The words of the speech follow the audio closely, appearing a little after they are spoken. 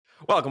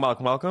Welcome,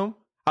 welcome, welcome.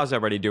 How's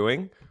everybody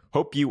doing?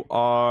 Hope you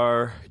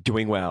are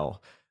doing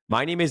well.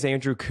 My name is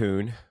Andrew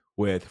Kuhn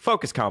with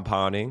Focus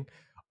Compounding,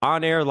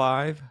 on air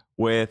live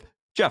with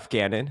Jeff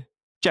Gannon.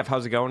 Jeff,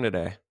 how's it going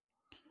today?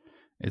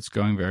 It's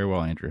going very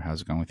well, Andrew.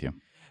 How's it going with you?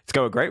 It's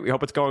going great. We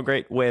hope it's going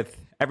great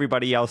with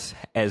everybody else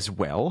as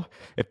well.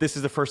 If this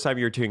is the first time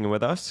you're tuning in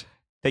with us,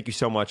 thank you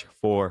so much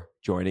for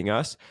joining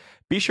us.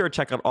 Be sure to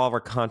check out all of our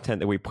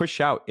content that we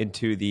push out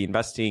into the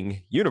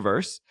investing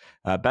universe.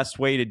 Best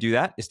way to do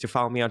that is to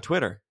follow me on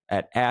Twitter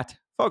at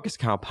Focus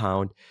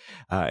Compound.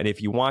 And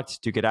if you want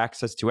to get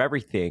access to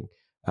everything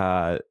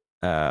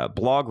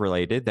blog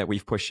related that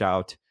we've pushed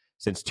out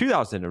since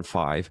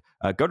 2005,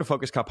 go to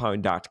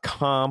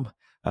focuscompound.com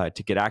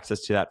to get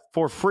access to that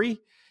for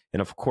free.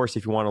 And of course,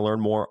 if you want to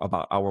learn more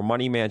about our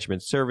money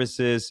management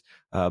services,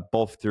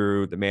 both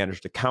through the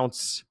managed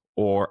accounts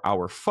or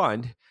our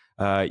fund,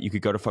 you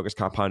could go to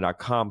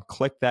focuscompound.com,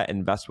 click that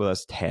Invest With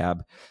Us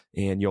tab,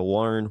 and you'll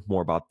learn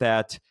more about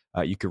that.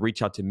 You can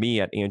reach out to me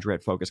at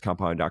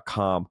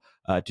andrew@focuscompound.com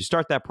to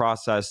start that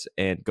process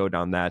and go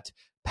down that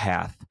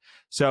path.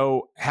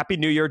 So happy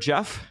New Year,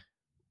 Jeff.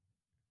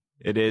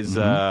 It is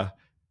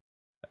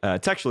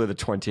it's actually the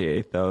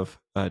 28th of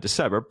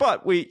December,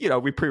 but we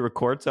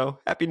pre-record. So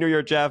happy New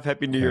Year, Jeff.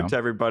 Happy New Year to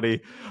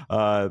everybody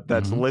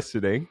that's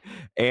listening.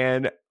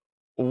 And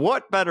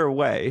what better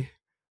way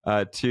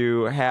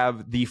to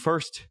have the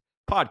first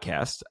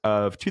podcast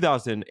of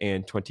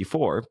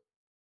 2024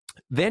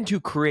 than to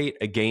create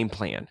a game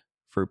plan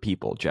for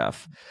people,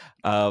 Jeff,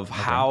 of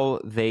how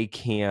they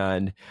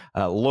can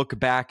look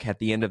back at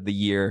the end of the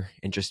year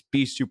and just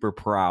be super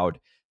proud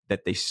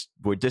that they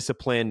were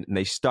disciplined and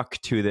they stuck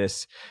to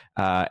this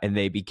and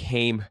they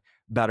became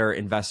better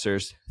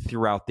investors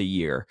throughout the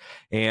year.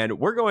 And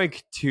we're going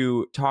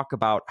to talk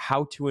about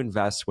how to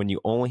invest when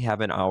you only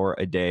have an hour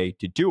a day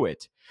to do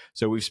it.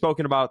 So we've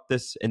spoken about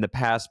this in the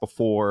past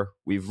before.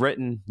 You've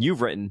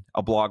written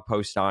a blog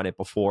post on it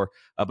before,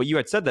 but you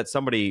had said that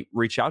somebody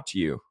reached out to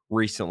you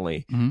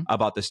recently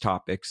about this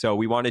topic. So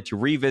we wanted to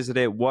revisit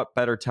it. What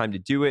better time to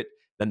do it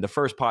than the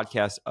first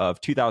podcast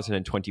of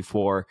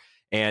 2024?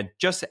 And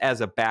just as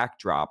a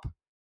backdrop,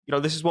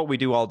 this is what we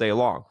do all day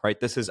long, right?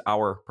 This is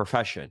our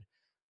profession.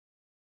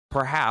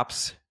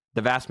 Perhaps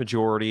the vast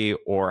majority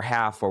or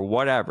half or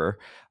whatever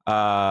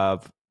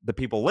of the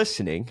people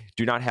listening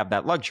do not have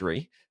that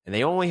luxury, and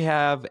they only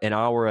have an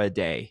hour a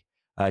day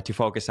to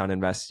focus on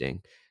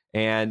investing.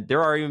 And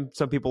there are even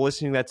some people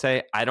listening that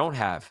say, I don't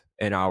have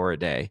an hour a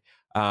day.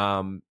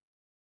 I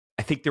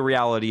think the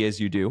reality is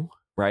you do,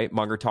 right?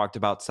 Munger talked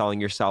about selling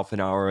yourself an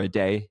hour a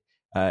day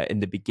in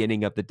the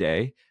beginning of the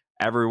day.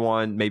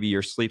 Everyone, maybe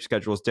your sleep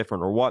schedule is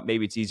different or what.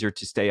 Maybe it's easier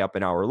to stay up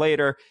an hour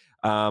later.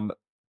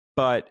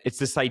 But it's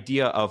this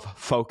idea of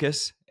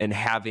focus and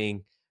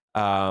having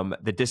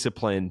the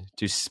discipline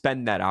to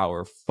spend that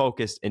hour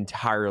focused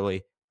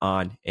entirely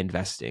on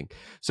investing.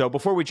 So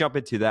before we jump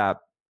into that,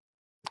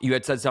 you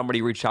had said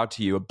somebody reached out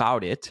to you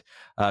about it.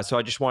 So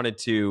I just wanted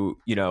to,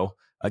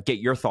 get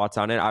your thoughts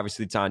on it.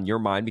 Obviously, it's on your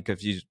mind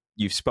because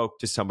you spoke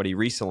to somebody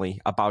recently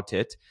about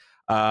it.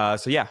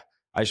 So yeah,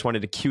 I just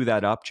wanted to cue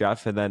that up,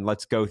 Jeff, and then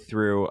let's go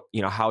through,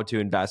 how to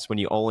invest when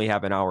you only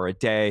have an hour a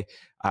day.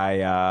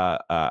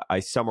 I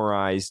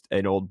summarized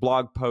an old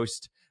blog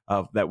post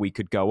that we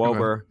could go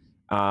over.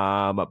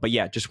 But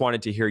yeah, just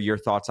wanted to hear your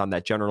thoughts on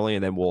that generally,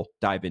 and then we'll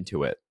dive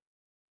into it.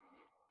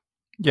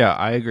 Yeah,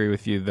 I agree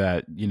with you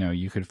that,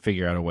 you could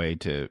figure out a way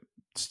to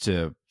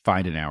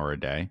find an hour a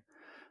day.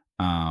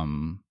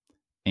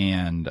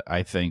 And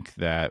I think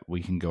that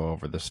we can go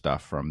over the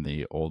stuff from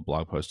the old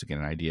blog post to get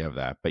an idea of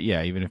that. But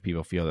yeah, even if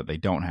people feel that they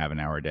don't have an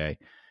hour a day,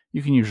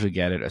 you can usually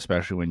get it,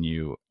 especially when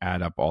you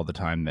add up all the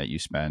time that you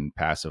spend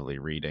passively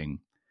reading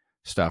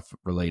stuff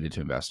related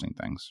to investing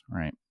things,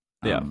 right?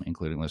 Yeah.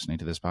 Including listening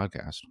to this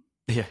podcast.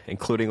 Yeah,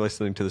 including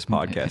listening to this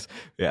podcast.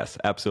 Yes,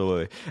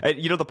 absolutely.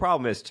 And the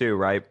problem is too,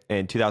 right?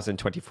 In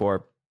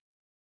 2024,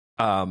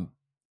 I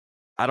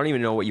don't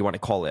even know what you want to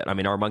call it. I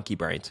mean, our monkey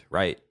brains,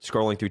 right?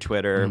 Scrolling through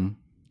Twitter.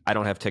 I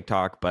don't have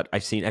TikTok, but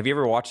have you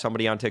ever watched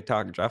somebody on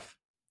TikTok, Jeff?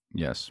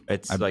 Yes.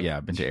 It's I've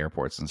been to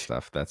airports and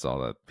stuff. That's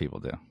all that people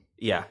do.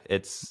 Yeah,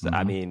 it's,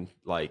 I mean,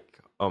 like,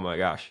 oh my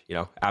gosh,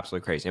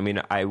 absolutely crazy. I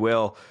mean, I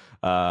will,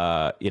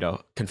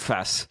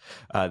 confess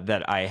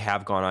that I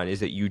have gone on,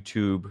 is it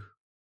YouTube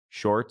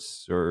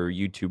Shorts or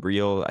YouTube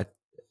Reel?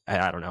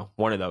 I don't know,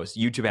 one of those.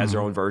 YouTube has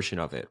their own version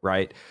of it,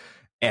 right?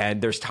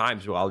 And there's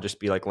times where I'll just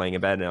be like laying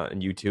in bed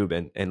on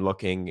YouTube and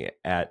looking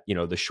at,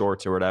 the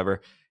shorts or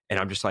whatever. And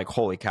I'm just like,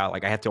 holy cow,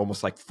 like I have to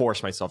almost like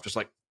force myself, just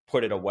like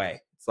put it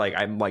away. It's like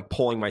I'm like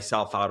pulling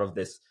myself out of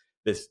this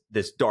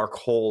dark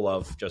hole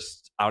of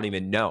just, I don't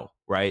even know,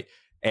 right?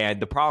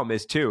 And the problem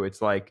is too,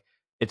 it's like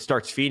it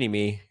starts feeding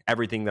me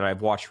everything that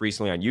I've watched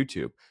recently on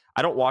YouTube.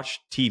 I don't watch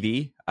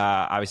TV.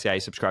 Obviously, I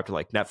subscribe to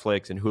like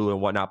Netflix and Hulu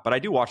and whatnot, but I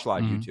do watch a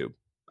lot of YouTube.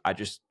 I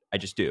just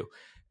do.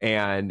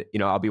 And,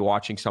 I'll be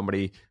watching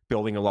somebody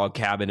building a log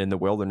cabin in the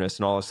wilderness,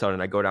 and all of a sudden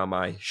I go down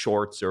my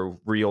shorts or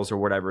reels or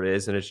whatever it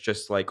is, and it's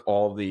just like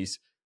all these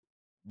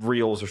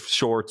reels or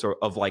shorts or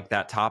of like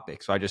that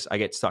topic. So I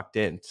get sucked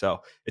in.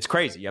 So it's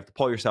crazy. You have to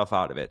pull yourself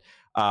out of it.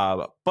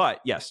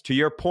 But yes, to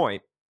your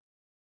point,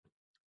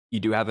 you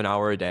do have an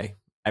hour a day.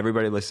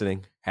 Everybody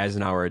listening has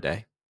an hour a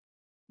day.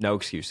 No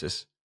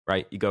excuses,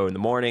 right? You go in the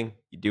morning,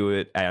 you do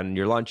it on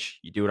your lunch,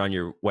 you do it on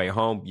your way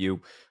home.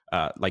 You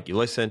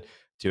listen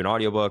to an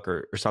audiobook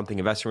or something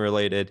investment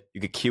related.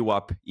 You could queue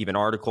up even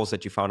articles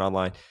that you found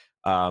online.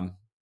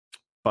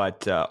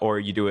 Or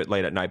you do it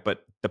late at night.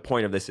 But the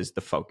point of this is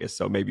the focus.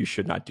 So maybe you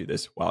should not do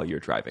this while you're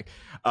driving.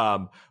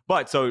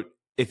 So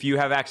if you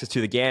have access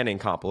to the Gannon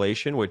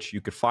compilation, which you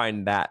could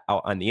find that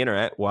out on the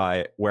internet,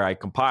 where I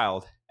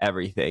compiled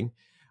everything,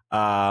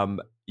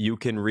 you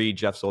can read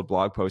Jeff's old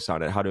blog post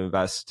on it, how to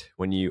invest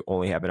when you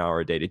only have an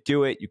hour a day to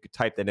do it. You could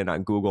type that in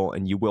on Google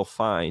and you will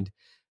find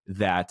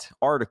that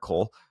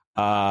article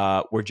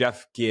where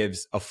Jeff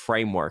gives a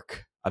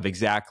framework of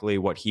exactly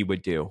what he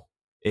would do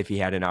if he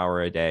had an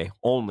hour a day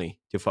only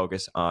to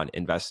focus on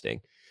investing.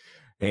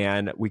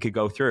 And we could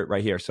go through it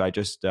right here. So I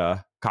just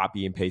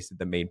copy and pasted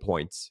the main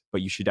points,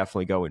 but you should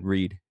definitely go and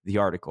read the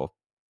article.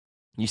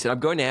 You said, I'm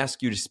going to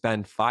ask you to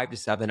spend 5 to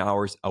 7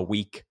 hours a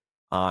week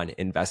on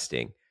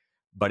investing,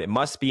 but it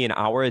must be an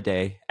hour a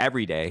day,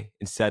 every day,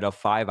 instead of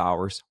 5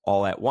 hours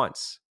all at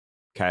once.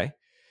 Okay.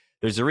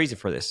 There's a reason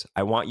for this.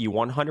 I want you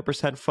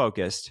 100%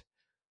 focused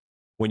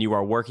when you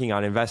are working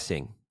on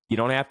investing. You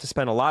don't have to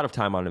spend a lot of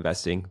time on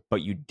investing,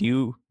 but you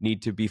do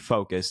need to be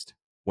focused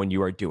when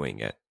you are doing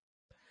it.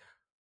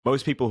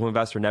 Most people who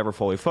invest are never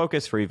fully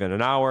focused for even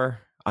an hour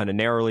on a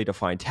narrowly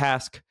defined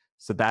task.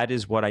 So that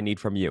is what I need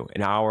from you,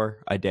 an hour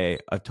a day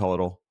of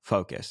total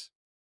focus.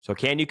 So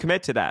can you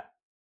commit to that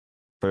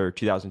for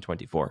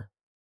 2024?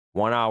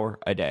 1 hour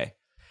a day.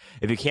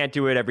 If you can't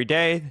do it every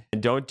day, then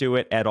don't do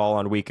it at all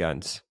on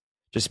weekends.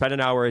 Just spend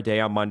an hour a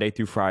day on Monday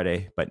through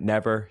Friday, but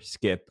never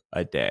skip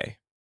a day.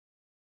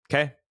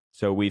 Okay?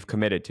 So we've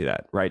committed to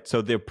that, right?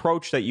 So the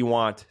approach that you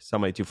want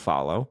somebody to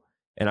follow,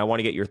 and I want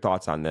to get your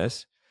thoughts on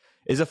this,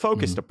 is a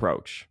focused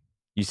approach.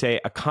 You say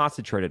a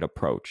concentrated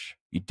approach.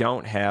 You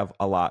don't have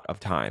a lot of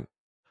time.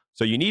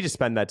 So you need to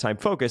spend that time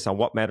focused on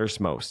what matters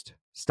most.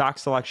 Stock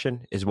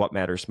selection is what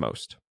matters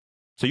most.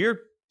 So you're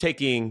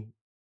taking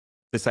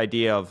this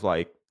idea of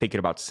like thinking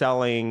about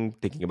selling,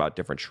 thinking about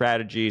different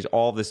strategies,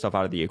 all of this stuff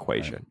out of the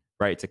equation,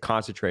 right? It's a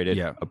concentrated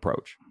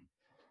approach.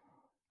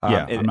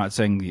 I'm not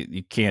saying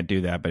you can't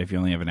do that, but if you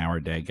only have an hour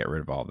a day, get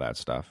rid of all of that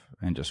stuff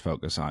and just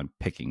focus on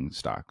picking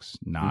stocks,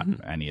 not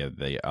any of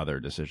the other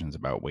decisions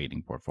about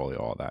weighting portfolio,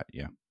 all that.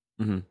 Yeah.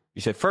 Mm-hmm.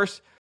 You said,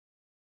 first,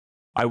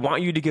 I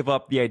want you to give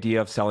up the idea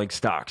of selling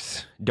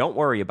stocks. Don't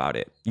worry about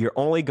it. You're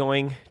only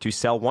going to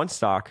sell one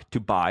stock to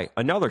buy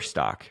another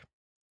stock.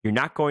 You're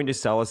not going to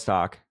sell a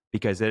stock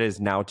because it is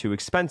now too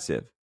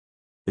expensive.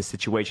 The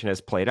situation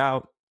has played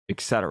out,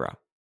 etc.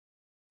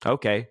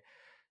 Okay.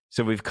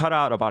 So we've cut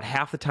out about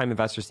half the time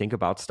investors think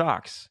about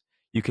stocks.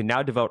 You can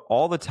now devote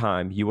all the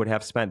time you would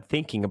have spent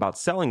thinking about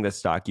selling the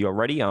stock you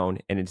already own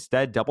and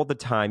instead double the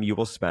time you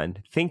will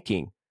spend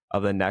thinking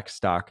of the next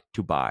stock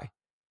to buy.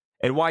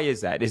 And why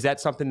is that? Is that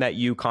something that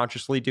you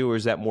consciously do, or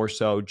is that more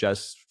so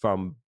just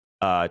from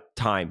a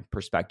time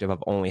perspective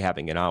of only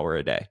having an hour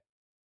a day?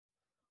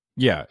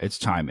 Yeah, it's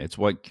time. It's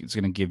what's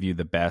going to give you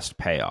the best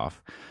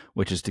payoff,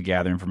 which is to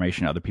gather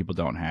information other people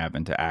don't have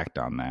and to act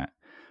on that.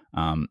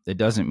 It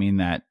doesn't mean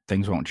that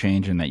things won't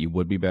change and that you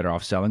would be better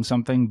off selling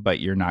something, but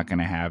you're not going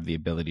to have the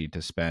ability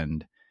to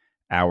spend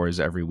hours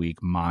every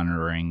week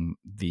monitoring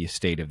the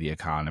state of the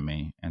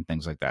economy and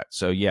things like that.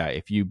 So yeah,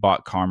 if you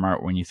bought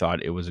Carmart when you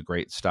thought it was a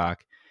great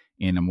stock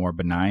in a more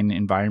benign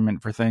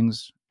environment for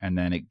things, and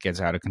then it gets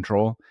out of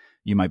control,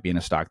 you might be in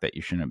a stock that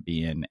you shouldn't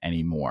be in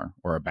anymore,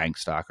 or a bank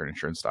stock or an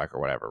insurance stock or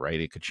whatever, right?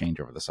 It could change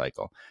over the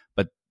cycle.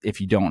 But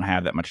if you don't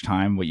have that much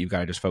time, what you've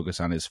got to just focus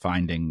on is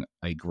finding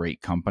a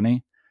great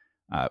company,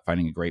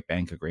 finding a great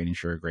bank, a great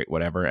insurer, great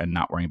whatever, and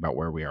not worrying about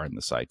where we are in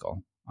the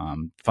cycle.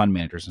 Fund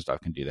managers and stuff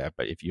can do that,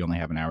 but if you only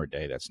have an hour a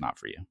day, that's not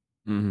for you.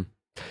 Mm-hmm.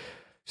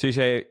 So you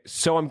say,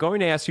 so I'm going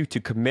to ask you to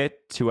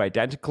commit to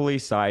identically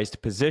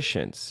sized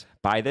positions.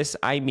 By this,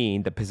 I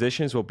mean the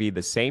positions will be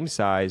the same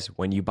size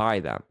when you buy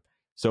them.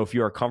 So if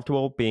you are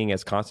comfortable being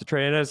as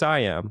concentrated as I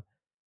am,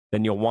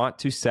 then you'll want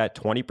to set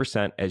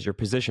 20% as your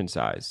position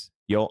size.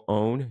 You'll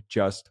own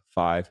just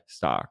 5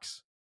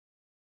 stocks.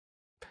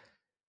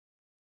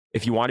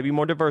 If you want to be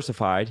more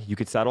diversified, you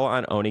could settle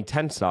on owning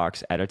 10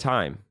 stocks at a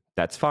time.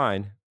 That's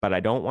fine, but I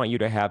don't want you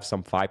to have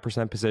some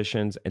 5%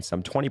 positions and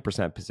some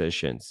 20%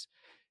 positions.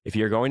 If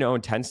you're going to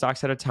own 10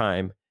 stocks at a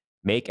time,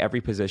 make every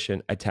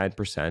position a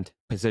 10%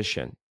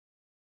 position.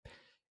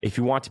 If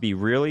you want to be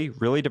really,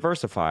 really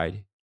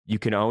diversified, you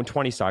can own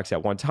 20 stocks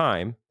at one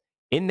time.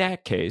 In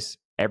that case,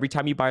 every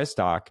time you buy a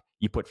stock,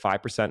 you put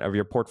 5% of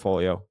your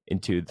portfolio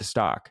into the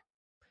stock.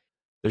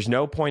 There's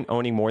no point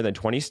owning more than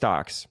 20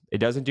 stocks. It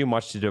doesn't do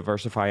much to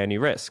diversify any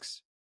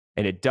risks.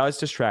 And it does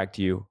distract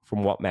you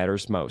from what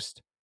matters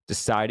most,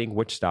 deciding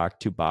which stock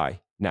to buy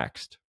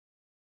next.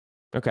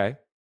 Okay,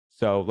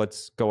 so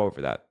let's go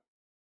over that.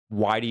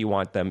 Why do you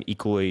want them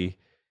equally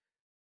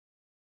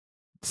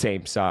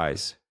same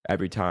size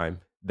every time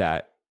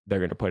that they're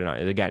going to put it on?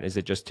 And again, is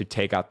it just to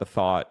take out the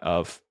thought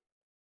of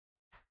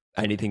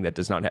anything that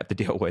does not have to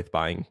deal with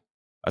buying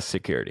a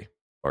security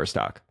or a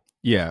stock?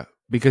 Yeah,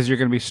 because you're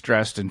going to be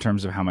stressed in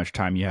terms of how much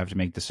time you have to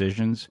make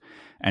decisions.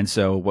 And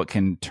so what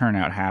can turn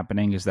out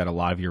happening is that a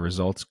lot of your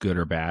results, good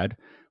or bad,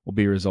 will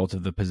be a result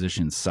of the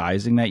position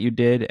sizing that you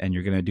did. And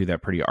you're going to do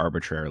that pretty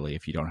arbitrarily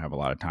if you don't have a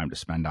lot of time to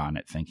spend on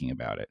it thinking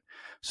about it.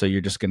 So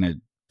you're just going to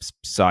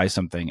size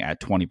something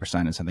at 20%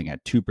 and something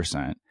at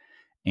 2%.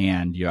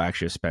 And you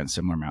actually have spent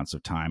similar amounts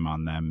of time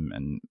on them.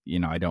 And,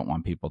 I don't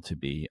want people to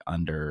be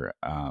under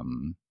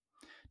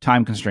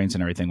time constraints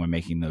and everything when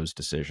making those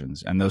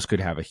decisions. And those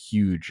could have a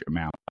huge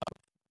amount of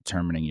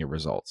determining your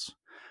results.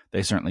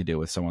 They certainly do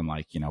with someone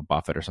like,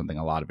 Buffett or something.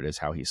 A lot of it is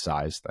how he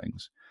sized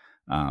things.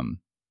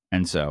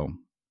 And so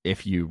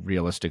if you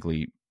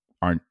realistically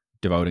aren't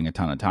devoting a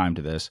ton of time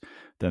to this,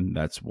 then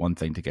that's one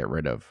thing to get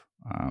rid of.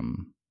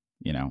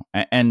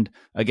 And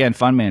again,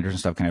 fund managers and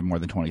stuff can have more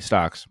than 20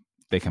 stocks.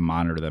 They can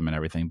monitor them and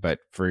everything. But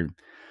for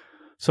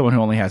someone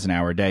who only has an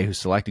hour a day who's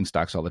selecting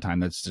stocks all the time,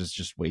 that's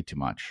just way too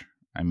much.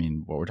 I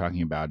mean, what we're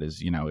talking about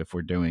is, if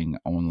we're doing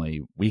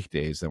only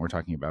weekdays, then we're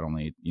talking about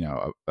only,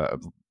 a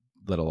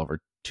little over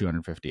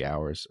 250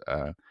 hours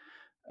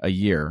a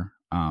year.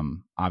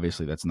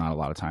 Obviously, that's not a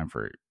lot of time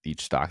for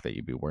each stock that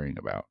you'd be worrying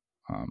about,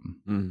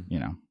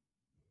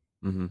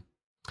 Mm-hmm.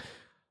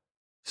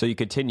 So you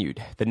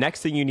continued. The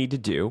next thing you need to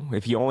do,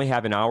 if you only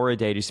have an hour a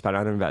day to spend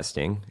on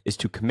investing, is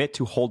to commit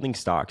to holding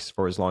stocks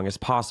for as long as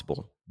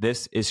possible.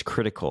 This is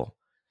critical.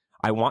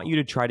 I want you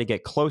to try to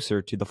get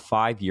closer to the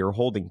 5-year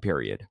holding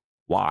period.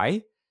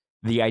 Why?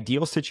 The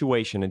ideal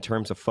situation in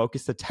terms of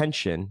focused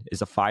attention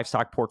is a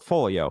 5-stock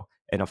portfolio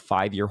and a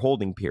 5-year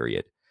holding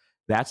period.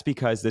 That's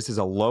because this is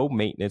a low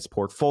maintenance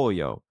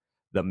portfolio.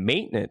 The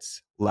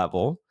maintenance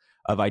level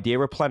of idea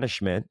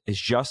replenishment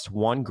is just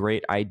one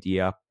great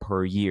idea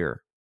per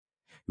year.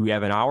 You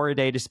have an hour a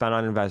day to spend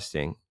on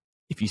investing.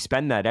 If you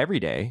spend that every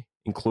day,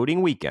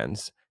 including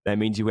weekends, that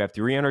means you have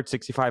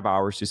 365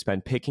 hours to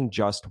spend picking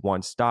just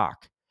one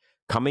stock.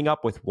 Coming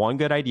up with one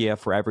good idea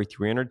for every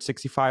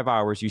 365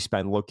 hours you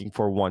spend looking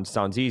for one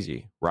sounds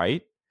easy,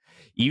 right?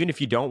 Even if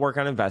you don't work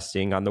on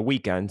investing on the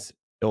weekends,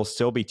 it'll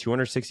still be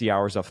 260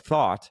 hours of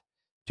thought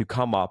to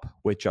come up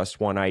with just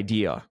one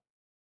idea.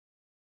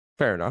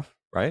 Fair enough,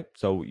 right?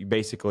 So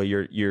basically,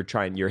 you're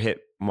trying your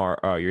hit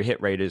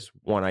rate is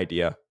one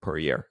idea per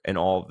year, and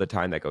all the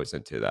time that goes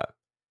into that.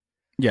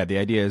 Yeah, the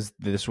idea is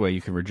this way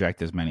you can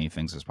reject as many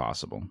things as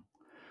possible.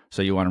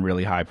 So you want a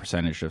really high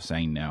percentage of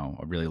saying no,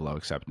 a really low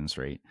acceptance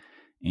rate.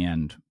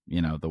 And,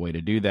 the way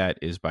to do that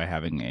is by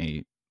having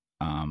a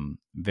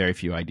very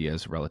few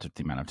ideas relative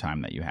to the amount of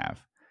time that you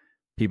have.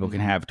 People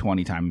can have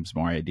 20 times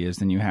more ideas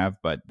than you have,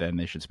 but then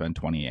they should spend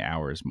 20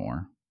 hours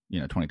more,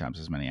 20 times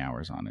as many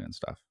hours on it and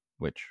stuff,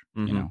 which,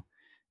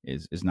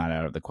 is not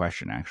out of the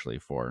question, actually.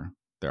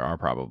 There are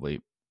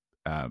probably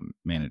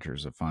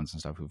managers of funds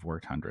and stuff who've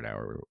worked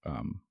 100-hour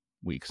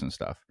weeks and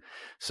stuff.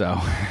 So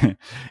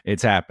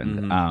it's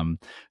happened.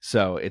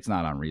 So it's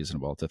not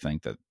unreasonable to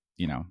think that,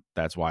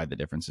 that's why the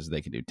difference is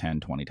they can do 10,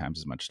 20 times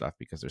as much stuff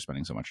because they're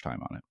spending so much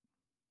time on it.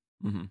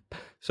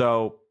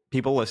 So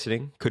people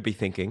listening could be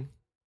thinking,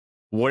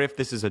 what if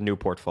this is a new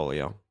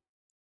portfolio?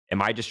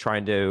 Am I just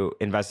trying to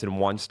invest in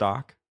one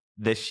stock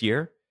this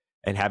year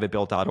and have it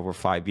built out over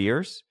 5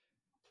 years?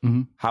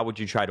 How would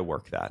you try to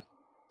work that?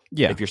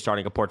 Yeah. If you're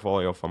starting a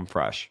portfolio from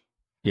fresh.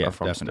 Yeah, or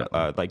from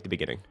definitely. like the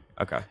beginning.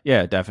 Okay.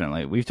 Yeah,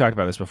 definitely. We've talked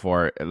about this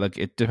before. Look,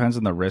 it depends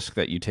on the risk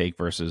that you take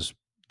versus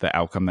the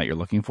outcome that you're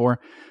looking for.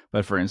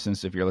 But for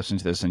instance, if you're listening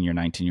to this and you're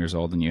 19 years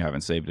old and you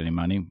haven't saved any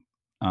money,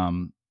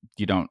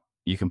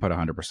 you can put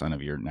 100%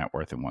 of your net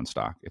worth in one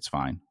stock. It's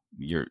fine.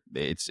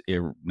 It's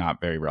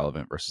not very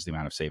relevant versus the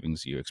amount of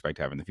savings you expect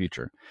to have in the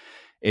future.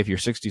 If you're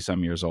 60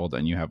 some years old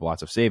and you have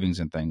lots of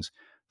savings and things,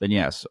 then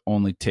yes,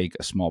 only take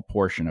a small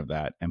portion of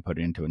that and put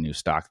it into a new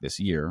stock this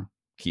year.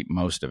 Keep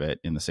most of it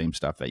in the same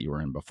stuff that you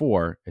were in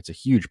before. It's a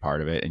huge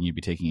part of it, and you'd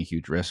be taking a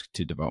huge risk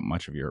to devote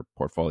much of your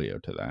portfolio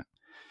to that.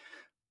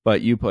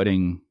 But you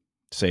putting,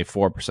 say,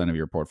 4% of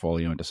your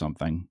portfolio into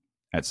something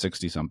at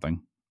 60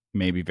 something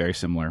may be very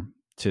similar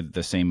to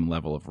the same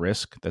level of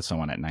risk that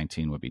someone at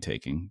 19 would be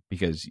taking,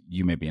 because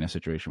you may be in a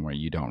situation where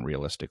you don't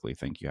realistically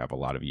think you have a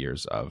lot of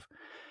years of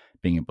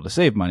being able to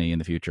save money in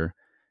the future,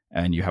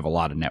 and you have a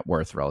lot of net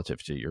worth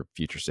relative to your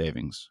future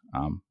savings.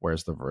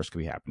 Whereas the reverse could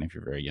be happening if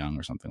you're very young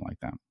or something like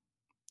that.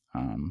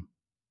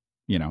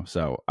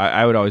 So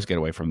I would always get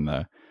away from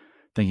the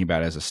thinking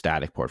about it as a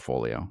static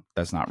portfolio.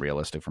 That's not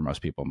realistic for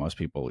most people. Most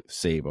people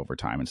save over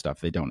time and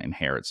stuff. They don't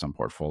inherit some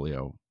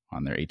portfolio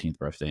on their 18th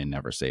birthday and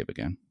never save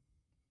again.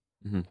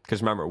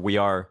 Because remember, we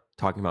are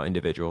talking about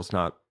individuals,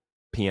 not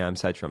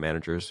PMs, hedge fund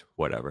managers,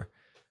 whatever.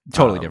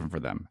 Totally different for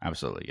them.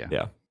 Absolutely. Yeah.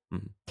 Yeah.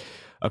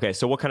 Okay.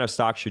 So what kind of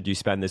stock should you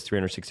spend this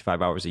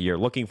 365 hours a year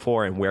looking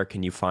for, and where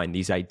can you find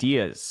these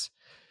ideas?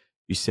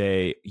 You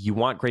say you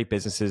want great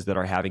businesses that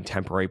are having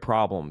temporary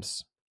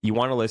problems. You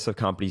want a list of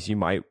companies you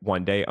might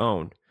one day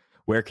own.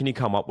 Where can you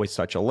come up with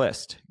such a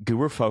list?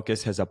 Guru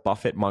Focus has a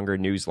Buffett Munger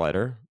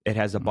newsletter. It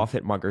has a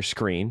Buffett Munger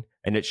screen.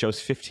 and it shows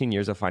 15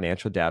 years of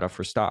financial data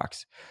for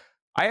stocks.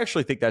 I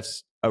actually think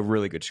that's a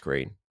really good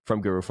screen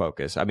from Guru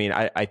Focus. I mean,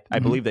 I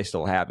believe they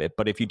still have it,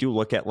 but if you do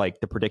look at like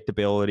the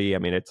predictability, I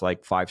mean, it's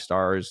like 5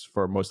 stars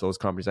for most of those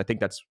companies. I think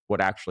that's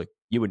what actually,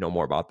 you would know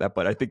more about that,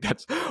 but I think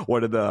that's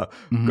one of the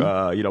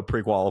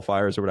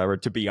pre-qualifiers or whatever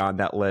to be on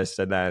that list,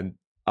 and then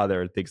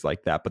other things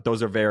like that. But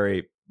those are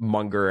very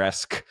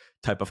Munger-esque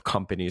type of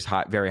companies,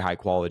 very high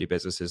quality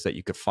businesses that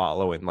you could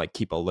follow and like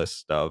keep a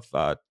list of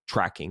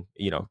tracking,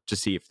 to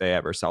see if they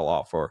ever sell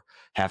off or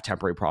have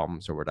temporary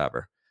problems or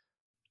whatever.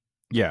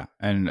 Yeah,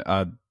 and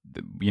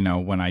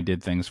when I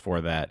did things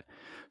for that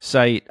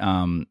site,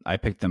 I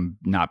picked them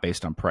not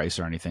based on price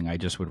or anything. I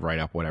just would write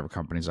up whatever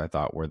companies I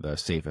thought were the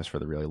safest for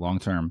the really long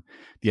term.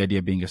 The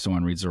idea being, if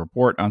someone reads a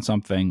report on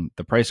something,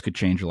 the price could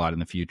change a lot in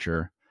the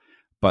future,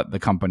 but the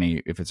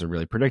company, if it's a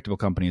really predictable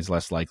company, is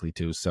less likely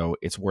to. So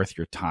it's worth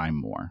your time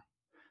more.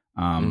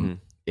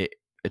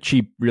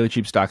 Really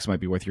cheap stocks might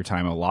be worth your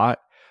time a lot,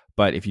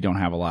 but if you don't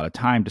have a lot of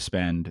time to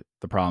spend,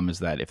 the problem is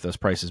that if those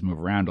prices move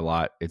around a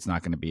lot, it's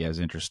not going to be as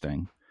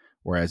interesting.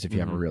 Whereas if you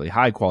have a really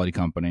high quality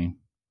company,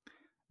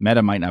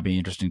 Meta might not be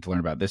interesting to learn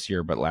about this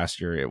year, but last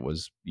year it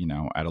was,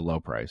 at a low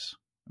price,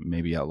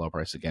 maybe at a low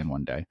price again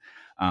one day.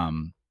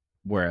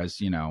 Whereas,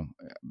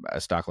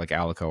 a stock like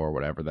Alico or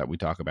whatever that we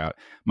talk about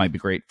might be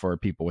great for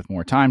people with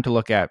more time to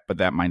look at, but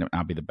that might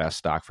not be the best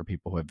stock for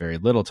people who have very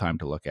little time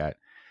to look at,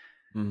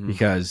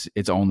 because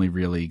it's only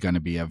really going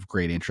to be of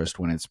great interest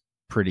when it's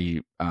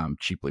pretty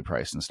cheaply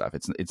priced and stuff.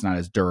 It's not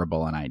as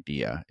durable an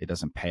idea. It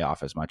doesn't pay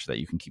off as much that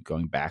you can keep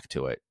going back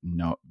to it,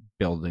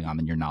 building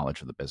on your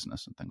knowledge of the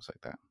business and things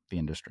like that, the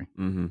industry.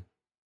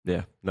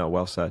 Yeah, no,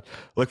 well said.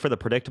 Look for the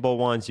predictable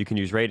ones. You can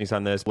use ratings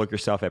on this. Look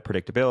yourself at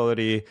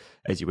predictability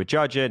as you would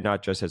judge it,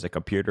 not just as a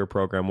computer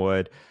program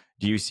would.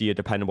 Do you see a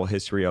dependable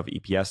history of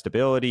EPS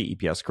stability,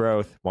 EPS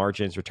growth,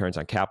 margins, returns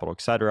on capital,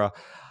 etc.?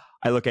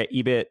 I look at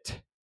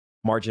EBIT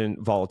margin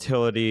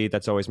volatility.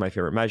 That's always my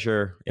favorite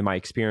measure. In my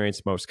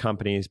experience, most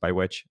companies, by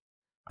which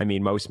I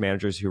mean most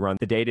managers who run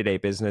the day-to-day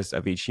business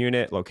of each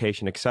unit,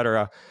 location,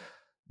 etc.,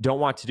 don't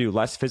want to do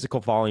less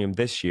physical volume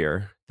this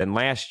year than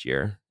last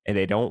year, and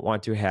they don't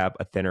want to have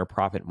a thinner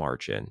profit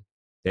margin.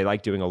 They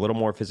like doing a little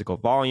more physical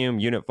volume,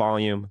 unit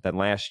volume than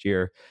last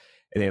year,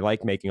 and they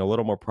like making a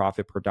little more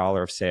profit per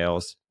dollar of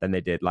sales than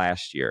they did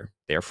last year.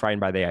 They are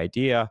frightened by the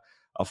idea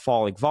of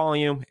falling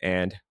volume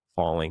and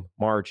falling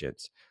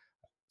margins.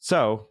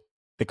 So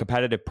the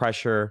competitive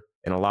pressure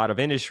in a lot of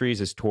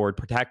industries is toward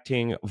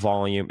protecting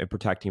volume and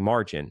protecting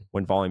margin.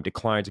 When volume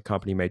declines, a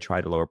company may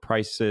try to lower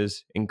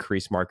prices,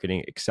 increase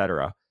marketing,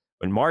 etc.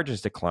 When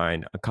margins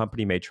decline, a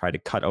company may try to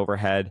cut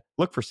overhead,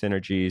 look for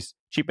synergies,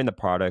 cheapen the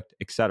product,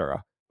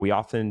 etc. We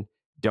often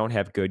don't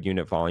have good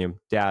unit volume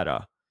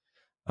data.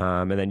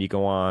 And then you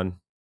go on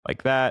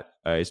like that.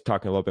 He's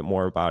talking a little bit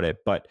more about it.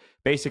 But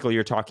basically,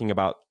 you're talking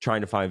about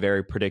trying to find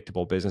very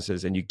predictable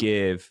businesses, and you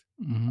give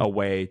a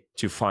way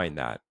to find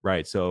that,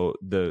 right? So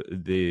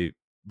the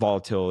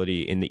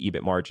volatility in the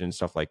EBIT margin and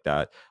stuff like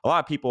that. A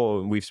lot of people,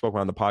 and we've spoken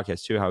on the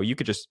podcast too, how you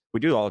could just, we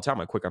do it all the time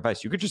on Quick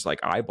Advice, you could just like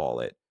eyeball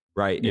it,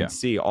 right? Yeah. And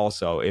see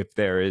also if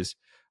there is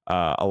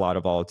a lot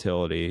of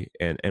volatility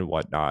and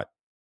whatnot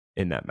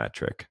in that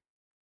metric.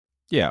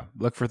 Yeah,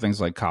 look for things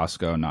like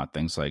Costco, not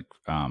things like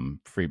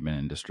Friedman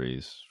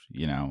Industries.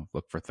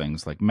 Look for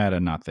things like Meta,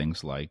 not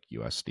things like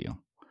U.S. Steel.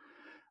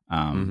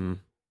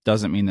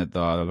 Doesn't mean that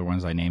the other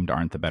ones I named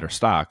aren't the better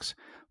stocks,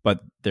 but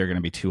they're going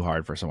to be too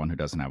hard for someone who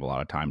doesn't have a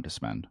lot of time to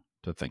spend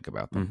to think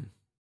about them.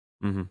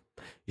 You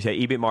say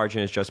EBIT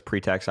margin is just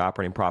pre-tax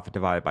operating profit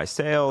divided by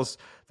sales.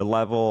 The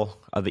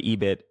level of the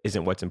EBIT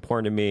isn't what's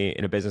important to me.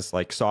 In a business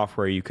like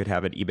software, you could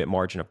have an EBIT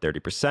margin of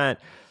 30%.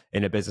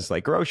 In a business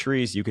like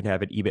groceries, you can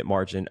have an EBIT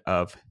margin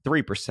of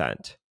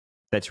 3%.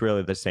 That's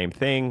really the same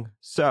thing.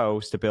 So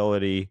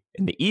stability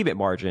in the EBIT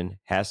margin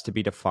has to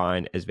be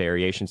defined as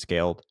variation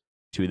scaled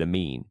to the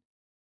mean.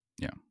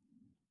 Yeah.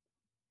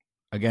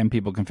 Again,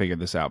 people can figure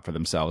this out for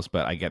themselves,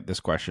 but I get this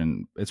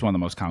question. It's one of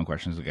the most common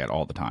questions I get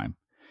all the time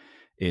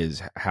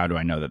is, how do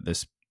I know that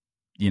this,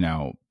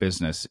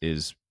 business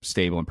is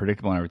stable and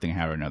predictable and everything?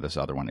 How do I know this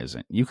other one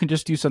isn't? You can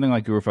just use something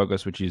like Guru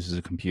Focus, which uses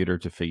a computer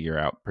to figure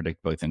out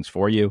predictability things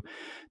for you.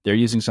 They're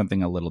using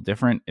something a little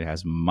different. It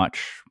has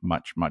much,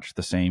 much, much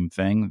the same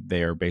thing.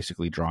 They're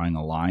basically drawing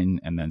a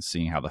line and then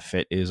seeing how the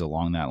fit is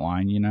along that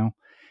line,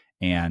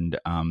 and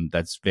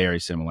that's very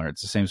similar.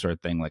 It's the same sort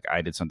of thing. Like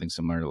I did something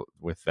similar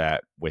with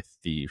that with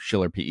the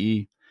Schiller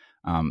PE.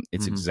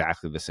 It's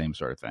exactly the same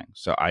sort of thing.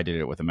 So I did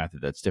it with a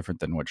method that's different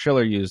than what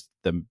Schiller used.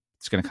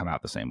 It's going to come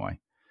out the same way.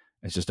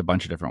 It's just a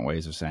bunch of different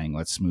ways of saying,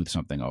 let's smooth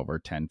something over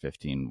 10,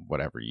 15,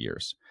 whatever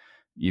years.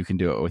 You can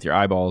do it with your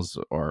eyeballs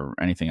or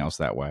anything else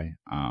that way.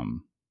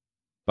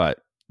 But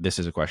this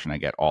is a question I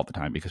get all the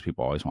time because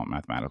people always want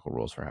mathematical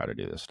rules for how to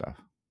do this stuff.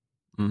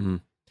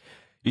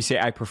 You say,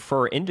 I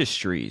prefer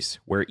industries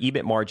where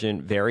EBIT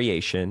margin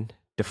variation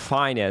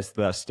defined as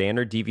the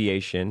standard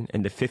deviation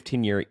in the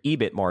 15-year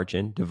EBIT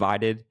margin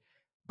divided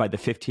by the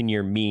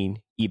 15-year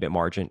mean EBIT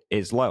margin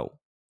is low.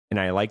 And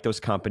I like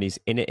those companies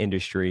in an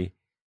industry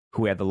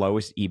who have the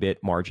lowest EBIT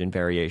margin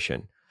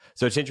variation.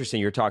 So it's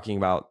interesting. You're talking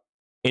about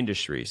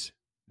industries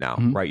now,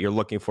 Mhm. right? You're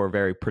looking for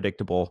very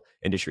predictable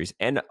industries.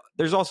 And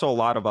there's also a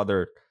lot of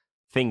other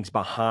things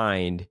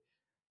behind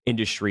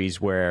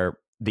industries where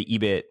the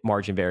EBIT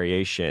margin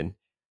variation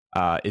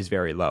is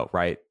very low,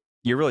 right?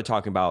 You're really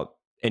talking about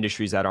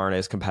industries that aren't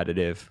as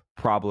competitive,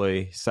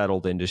 probably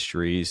settled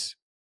industries.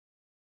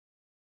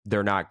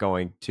 They're not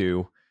going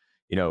to,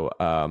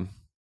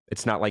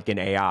 it's not like an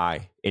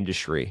AI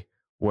industry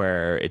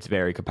where it's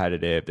very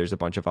competitive. There's a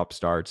bunch of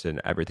upstarts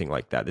and everything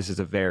like that. This is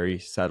a very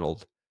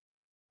settled,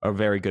 a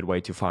very good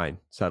way to find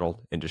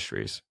settled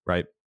industries,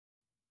 right?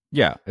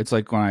 Yeah, it's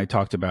like when I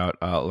talked about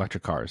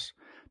electric cars.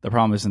 The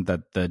problem isn't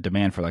that the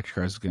demand for electric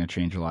cars is going to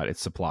change a lot.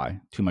 It's supply.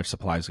 Too much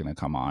supply is going to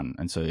come on.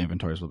 And so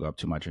inventories will go up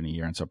too much in a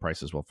year. And so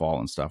prices will fall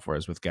and stuff.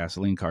 Whereas with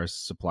gasoline cars,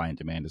 supply and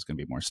demand is going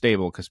to be more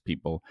stable because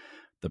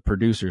the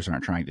producers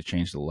aren't trying to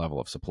change the level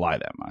of supply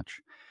that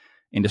much.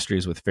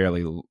 Industries with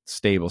fairly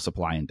stable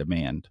supply and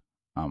demand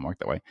work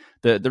that way.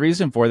 The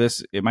reason for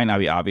this, it might not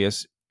be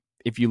obvious.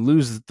 If you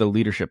lose the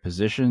leadership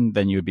position,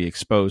 then you would be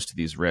exposed to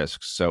these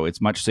risks. So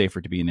it's much safer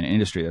to be in an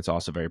industry that's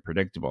also very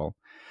predictable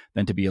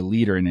than to be a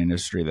leader in an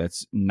industry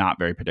that's not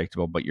very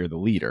predictable, but you're the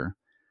leader.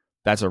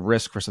 That's a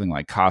risk for something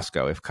like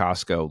Costco. If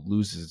Costco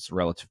loses its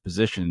relative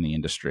position in the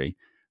industry,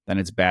 then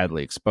it's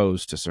badly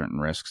exposed to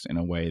certain risks in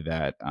a way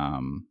that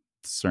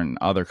certain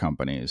other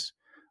companies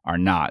are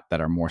not,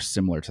 that are more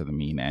similar to the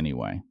mean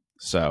anyway.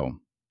 So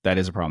that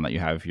is a problem that you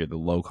have if you're the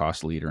low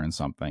cost leader in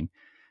something.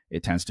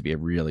 It tends to be a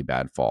really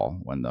bad fall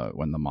when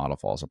the model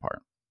falls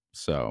apart.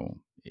 So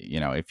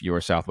if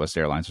you're Southwest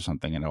Airlines or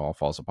something and it all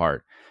falls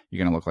apart,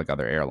 you're going to look like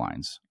other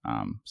airlines.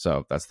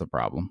 So that's the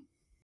problem.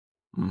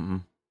 Mm-hmm.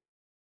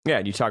 Yeah,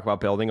 and you talk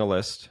about building a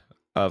list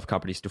of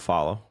companies to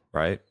follow,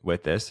 right,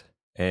 with this.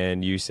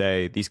 And you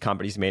say these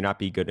companies may not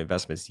be good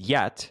investments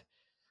yet,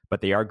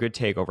 but they are good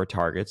takeover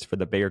targets for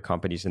the bigger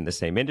companies in the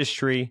same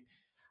industry.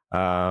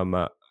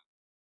 Um,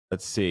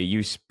 let's see,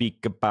 you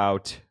speak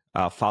about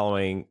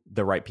following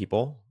the right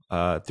people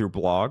through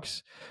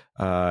blogs.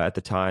 At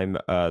the time,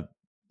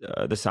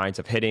 The Science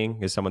of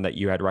Hitting is someone that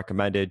you had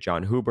recommended.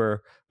 John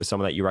Huber was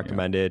someone that you Yeah.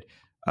 recommended.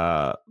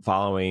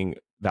 Following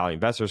Value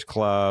Investors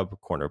Club,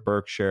 Corner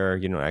Berkshire.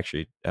 You don't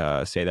actually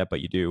say that,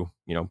 but you do,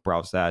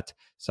 browse that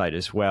site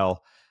as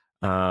well.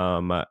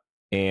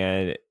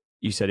 And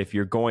you said if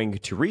you're going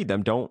to read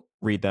them, don't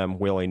read them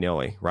willy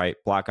nilly, right?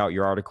 Block out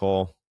your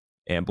article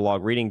and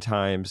blog reading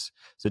times.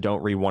 So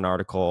don't read one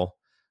article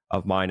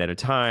of mine at a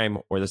time,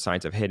 or the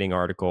Science of Hitting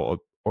article,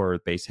 or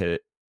Base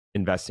Hit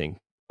Investing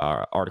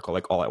article,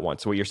 like all at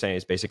once. So what you're saying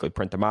is basically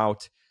print them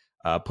out,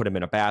 put them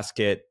in a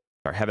basket,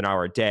 or have an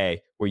hour a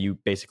day where you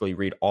basically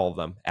read all of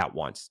them at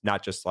once,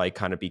 not just like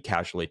kind of be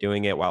casually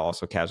doing it while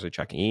also casually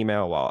checking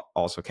email, while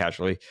also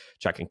casually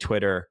checking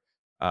Twitter.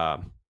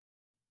 Yeah.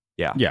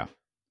 Yeah.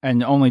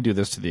 And only do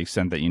this to the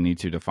extent that you need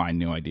to find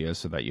new ideas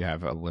so that you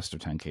have a list of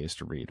 10Ks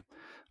to read.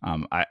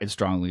 I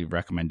strongly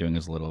recommend doing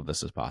as little of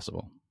this as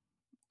possible.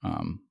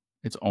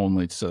 It's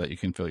only so that you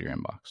can fill your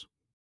inbox.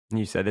 And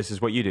you said, this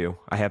is what you do.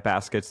 I have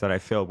baskets that I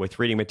fill with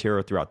reading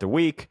material throughout the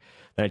week.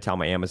 Then I tell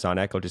my Amazon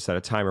Echo to set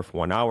a timer for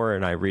 1 hour,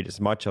 and I read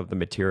as much of the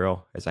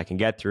material as I can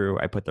get through.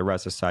 I put the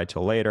rest aside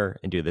till later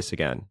and do this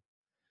again.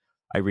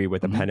 I read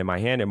with a pen in my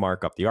hand and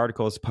mark up the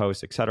articles,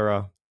 posts,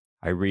 etc.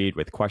 I read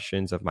with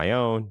questions of my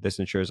own. This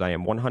ensures I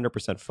am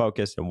 100%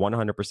 focused and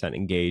 100%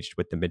 engaged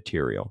with the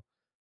material.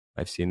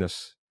 I've seen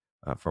this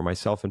for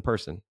myself in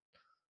person,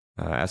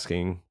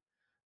 asking,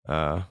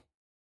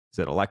 is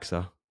it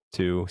Alexa,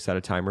 to set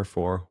a timer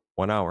for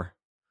 1 hour,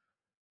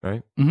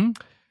 right? Mm-hmm.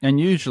 And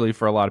usually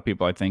for a lot of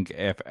people, I think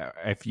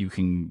if you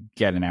can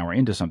get an hour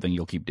into something,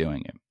 you'll keep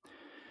doing it.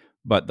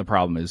 But the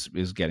problem is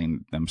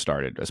getting them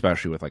started,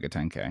 especially with like a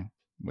 10K,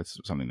 with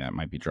something that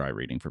might be dry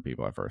reading for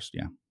people at first.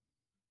 Yeah.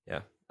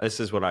 Yeah. This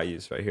is what I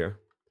use right here.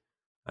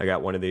 I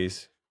got one of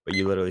these, but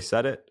you literally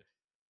set it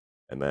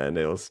and then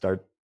it'll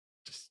start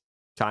just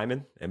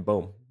timing and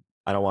boom.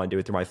 I don't want to do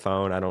it through my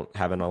phone. I don't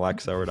have an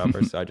Alexa or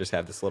whatever. So I just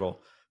have this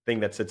little thing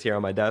that sits here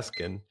on my desk.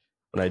 And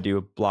when I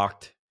do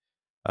blocked,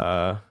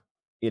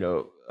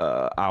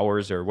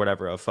 hours or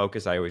whatever of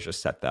focus, I always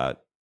just set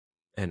that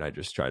and I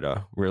just try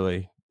to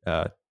really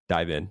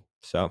dive in.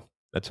 So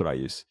that's what I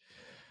use.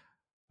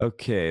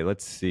 Okay,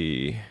 let's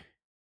see.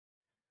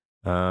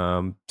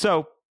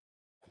 So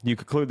you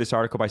conclude this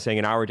article by saying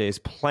an hour a day is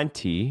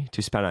plenty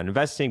to spend on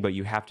investing, but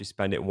you have to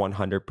spend it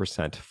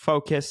 100%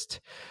 focused.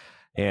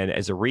 And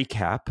as a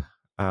recap,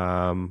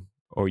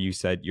 or you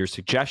said your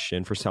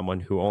suggestion for someone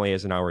who only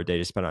has an hour a day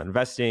to spend on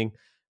investing: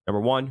 number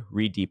one,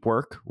 read Deep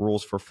Work,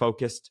 Rules for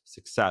Focused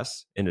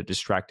Success in a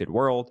Distracted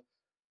World.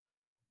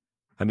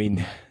 I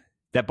mean,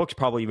 that book's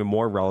probably even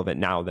more relevant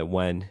now than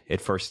when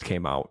it first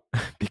came out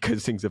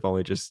because things have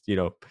only just,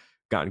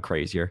 gotten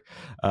crazier.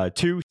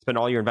 Two, spend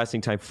all your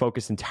investing time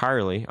focused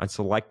entirely on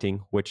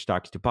selecting which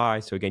stocks to buy.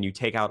 So again, you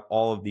take out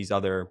all of these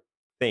other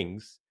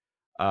things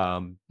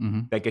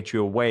that get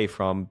you away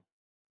from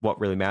what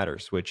really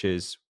matters, which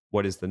is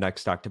what is the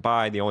next stock to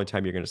buy. The only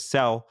time you're going to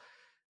sell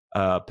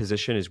a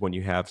position is when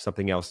you have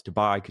something else to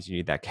buy because you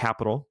need that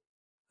capital.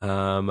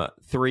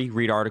 Three,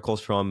 read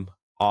articles from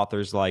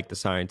authors like The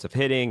Science of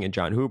Hitting and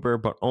John Huber,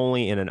 but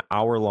only in an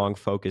hour-long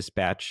focused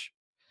batch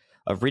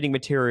of reading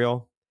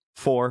material.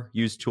 Four,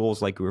 use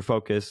tools like Guru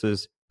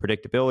Focus's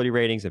predictability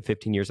ratings and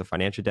 15 years of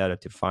financial data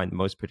to find the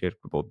most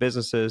predictable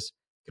businesses.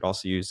 You could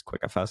also use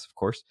QuickFS, of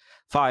course.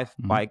 Five,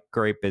 buy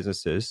great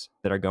businesses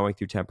that are going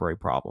through temporary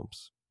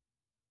problems.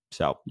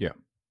 So, yeah.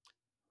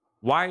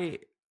 Why?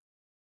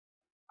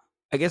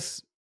 I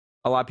guess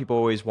a lot of people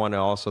always want to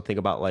also think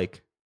about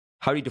like,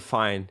 how do you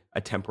define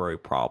a temporary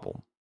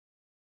problem,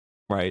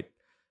 right?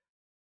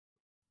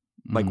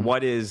 Like,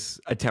 what is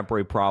a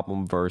temporary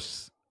problem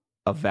versus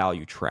a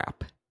value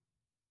trap?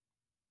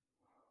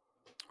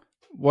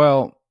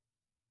 Well,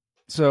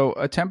 so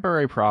a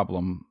temporary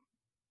problem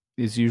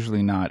is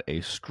usually not a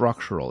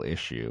structural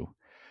issue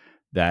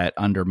that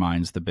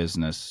undermines the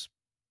business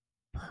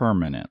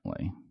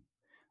permanently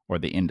or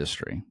the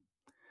industry.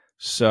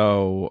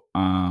 So,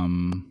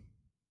 an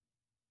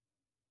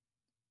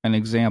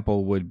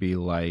example would be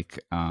like,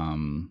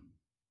 the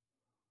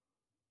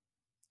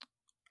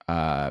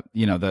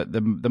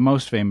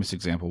most famous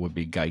example would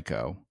be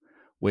Geico,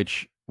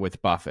 which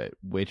with Buffett,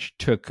 which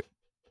took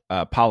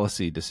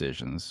policy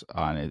decisions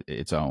on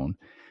its own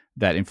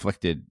that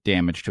inflicted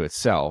damage to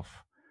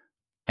itself,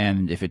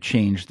 and if it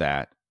changed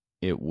that,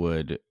 it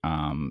would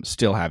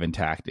still have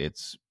intact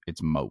its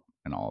moat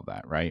and all of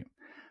that, right?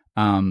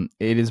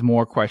 It is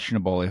more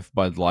questionable if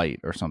Bud Light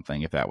or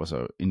something, if that was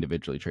a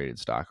individually traded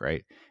stock,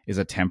 right, is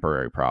a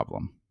temporary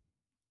problem.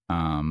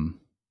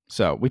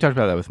 So we talked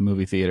about that with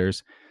movie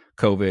theaters.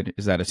 COVID,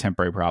 is that a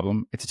temporary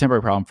problem? It's a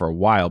temporary problem for a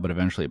while, but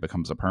eventually it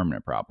becomes a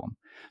permanent problem.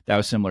 That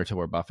was similar to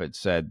where Buffett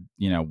said,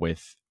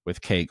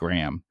 with Kay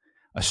Graham,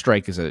 a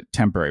strike is a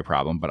temporary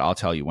problem, but I'll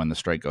tell you when the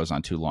strike goes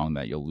on too long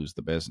that you'll lose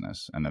the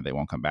business and that they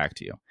won't come back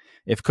to you.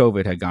 If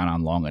COVID had gone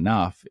on long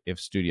enough, if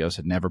studios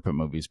had never put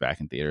movies back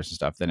in theaters and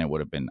stuff, then it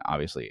would have been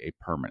obviously a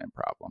permanent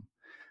problem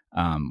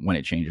when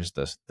it changes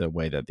the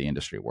way that the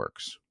industry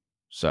works.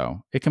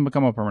 So it can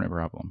become a permanent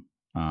problem.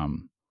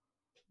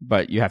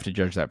 But you have to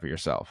judge that for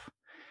yourself.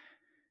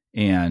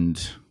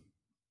 And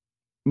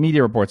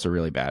media reports are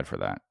really bad for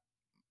that.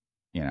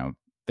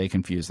 They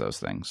confuse those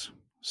things.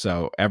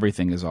 So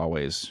everything is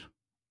always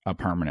a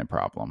permanent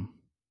problem.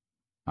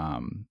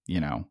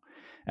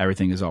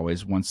 Everything is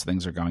always, once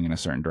things are going in a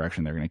certain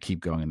direction, they're going to keep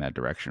going in that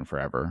direction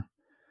forever.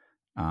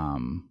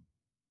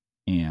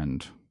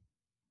 And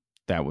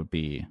that would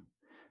be,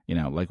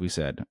 like we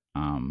said,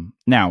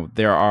 now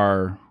there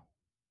are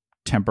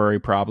temporary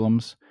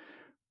problems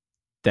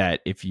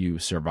that if you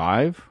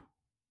survive,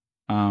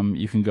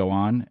 you can go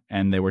on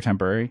and they were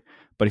temporary.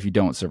 But if you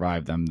don't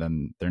survive them,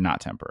 then they're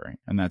not temporary.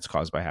 And that's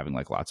caused by having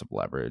like lots of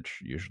leverage,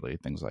 usually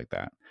things like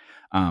that.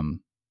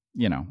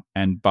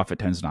 And Buffett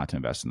tends not to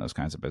invest in those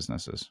kinds of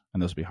businesses,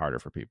 and those will be harder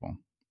for people.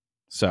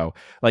 So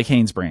like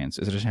Hanes Brands,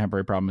 is it a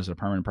temporary problem? Is it a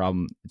permanent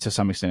problem? To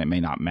some extent, it may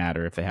not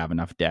matter. If they have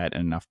enough debt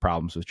and enough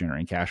problems with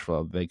generating cash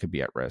flow, they could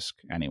be at risk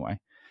anyway.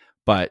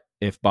 But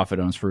if Buffett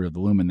owns Fruit of the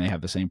Loom and they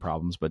have the same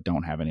problems but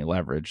don't have any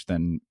leverage,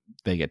 then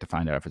they get to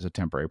find out if it's a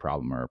temporary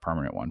problem or a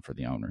permanent one for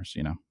the owners,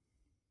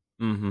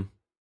 Mm-hmm.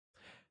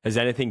 Has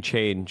anything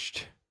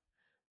changed,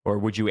 or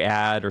would you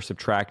add or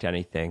subtract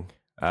anything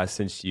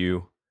since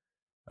you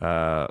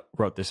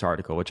wrote this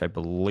article, which I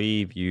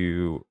believe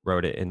you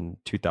wrote it in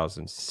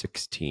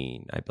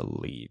 2016, I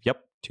believe. Yep,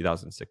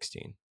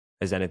 2016.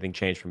 Has anything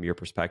changed from your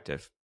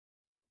perspective?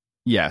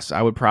 Yes,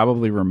 I would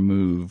probably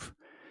remove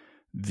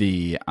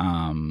the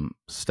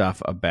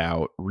stuff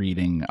about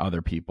reading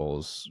other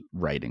people's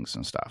writings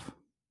and stuff.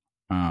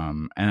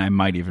 And I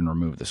might even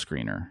remove the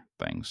screener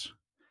things.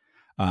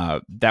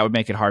 That would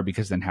make it hard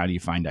because then how do you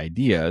find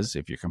ideas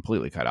if you're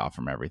completely cut off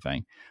from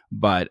everything?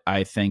 But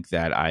I think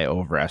that I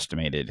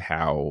overestimated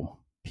how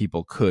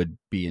people could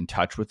be in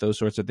touch with those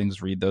sorts of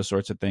things, read those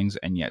sorts of things,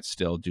 and yet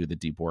still do the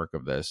deep work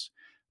of this,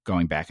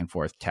 going back and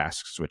forth,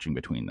 task switching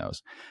between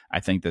those.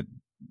 I think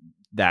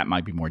that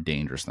might be more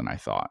dangerous than I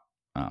thought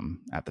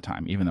at the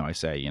time, even though I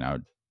say,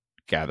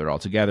 gather it all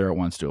together at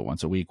once, do it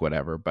once a week,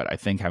 whatever. But I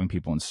think having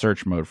people in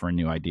search mode for a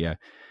new idea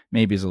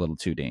maybe is a little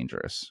too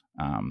dangerous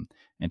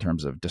in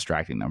terms of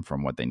distracting them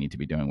from what they need to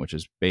be doing, which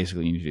is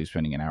basically you need to be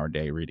spending an hour a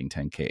day reading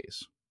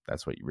 10Ks.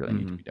 That's what you really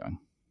need to be doing.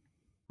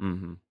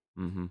 Mm-hmm.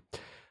 Mm-hmm.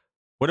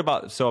 What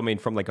about,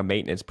 from like a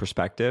maintenance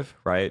perspective,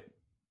 right?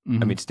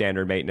 Mm-hmm.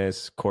 Standard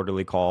maintenance,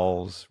 quarterly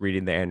calls,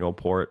 reading the annual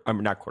report.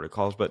 Not quarterly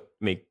calls, but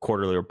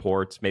quarterly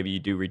reports. Maybe you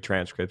do read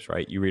transcripts,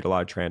 right? You read a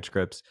lot of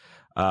transcripts,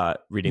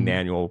 reading the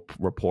annual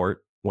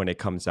report when it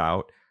comes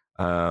out.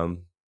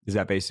 Is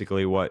that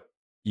basically what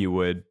you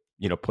would,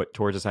 put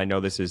towards this? I know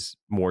this is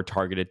more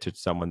targeted to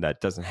someone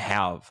that doesn't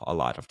have a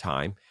lot of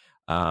time.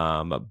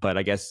 But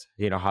I guess,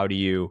 how do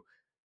you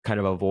kind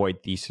of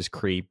avoid thesis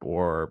creep,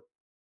 or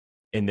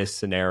in this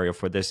scenario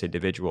for this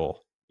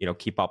individual,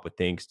 keep up with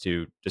things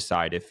to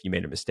decide if you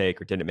made a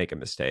mistake or didn't make a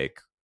mistake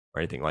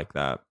or anything like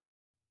that?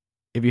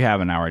 If you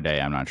have an hour a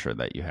day, I'm not sure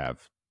that you have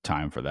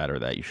time for that or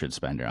that you should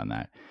spend it on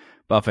that.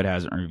 Buffett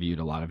hasn't reviewed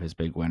a lot of his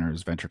big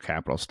winners. Venture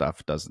capital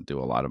stuff doesn't do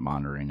a lot of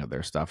monitoring of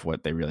their stuff.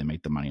 What they really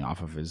make the money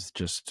off of is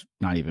just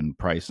not even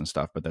price and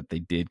stuff, but that they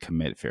did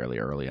commit fairly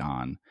early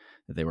on,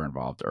 that they were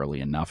involved early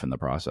enough in the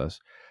process.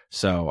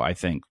 So I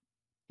think,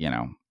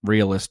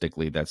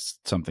 realistically, that's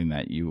something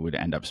that you would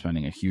end up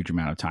spending a huge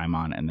amount of time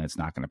on, and it's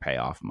not going to pay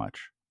off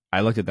much.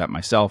 I looked at that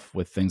myself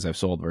with things I've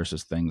sold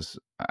versus things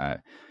I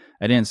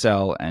didn't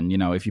sell. And,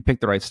 if you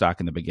pick the right stock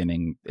in the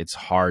beginning, it's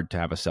hard to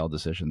have a sell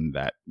decision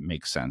that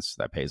makes sense,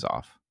 that pays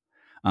off.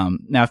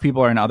 Now, if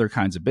people are in other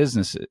kinds of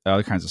business,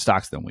 other kinds of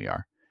stocks than we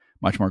are,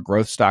 much more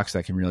growth stocks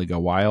that can really go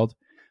wild,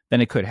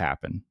 then it could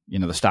happen.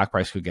 The stock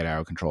price could get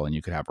out of control and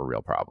you could have a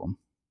real problem.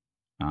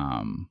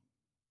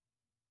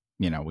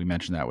 We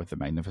mentioned that with the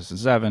Magnificent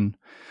Seven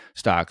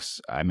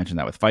stocks. I mentioned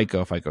that with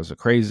FICO. FICO's a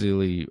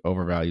crazily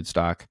overvalued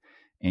stock,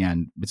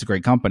 and it's a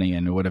great company,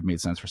 and it would have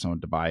made sense for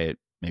someone to buy it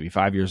maybe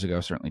 5 years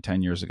ago, certainly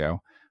 10 years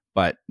ago.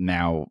 But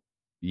now,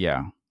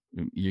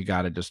 you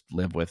got to just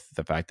live with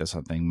the fact that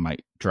something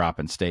might drop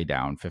and stay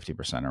down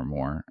 50% or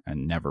more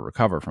and never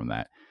recover from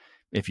that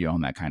if you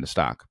own that kind of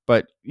stock.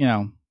 But,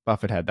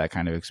 Buffett had that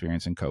kind of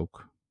experience in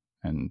Coke,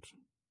 and,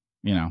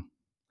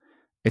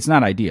 it's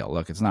not ideal.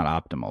 Look, it's not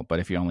optimal, but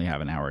if you only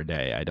have an hour a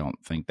day, I don't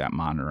think that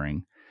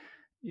monitoring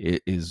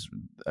is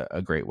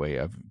a great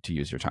way to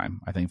use your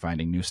time. I think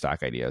finding new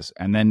stock ideas,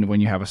 and then when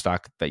you have a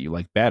stock that you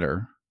like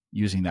better,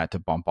 using that to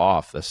bump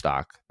off the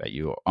stock that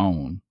you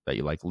own that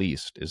you like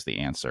least is the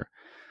answer.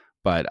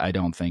 But I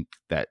don't think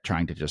that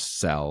trying to just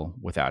sell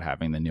without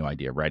having the new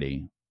idea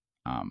ready,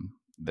 I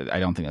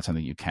don't think that's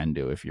something you can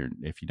do if you're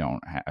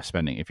not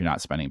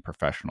spending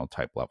professional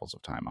type levels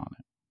of time on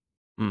it.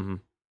 Mm-hmm.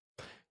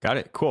 Got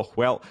it. Cool.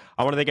 Well,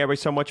 I want to thank everybody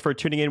so much for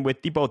tuning in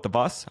with the both of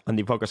us on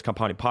the Focus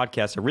Compounding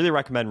Podcast. I really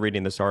recommend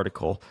reading this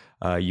article.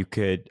 You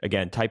could,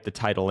 again, type the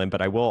title in,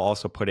 but I will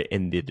also put it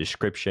in the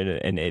description,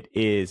 and it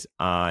is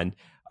on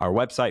our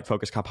website,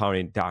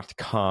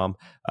 focuscompounding.com.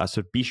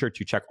 So be sure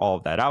to check all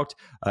of that out.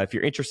 If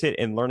you're interested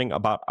in learning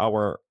about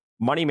our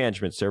money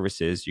management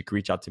services, you can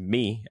reach out to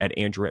me at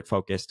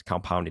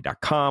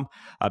andrew@focusedcompounding.com.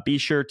 Be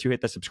sure to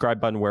hit the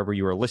subscribe button wherever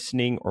you are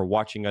listening or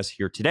watching us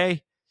here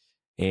today.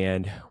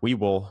 And we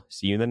will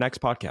see you in the next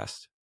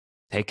podcast.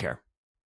 Take care.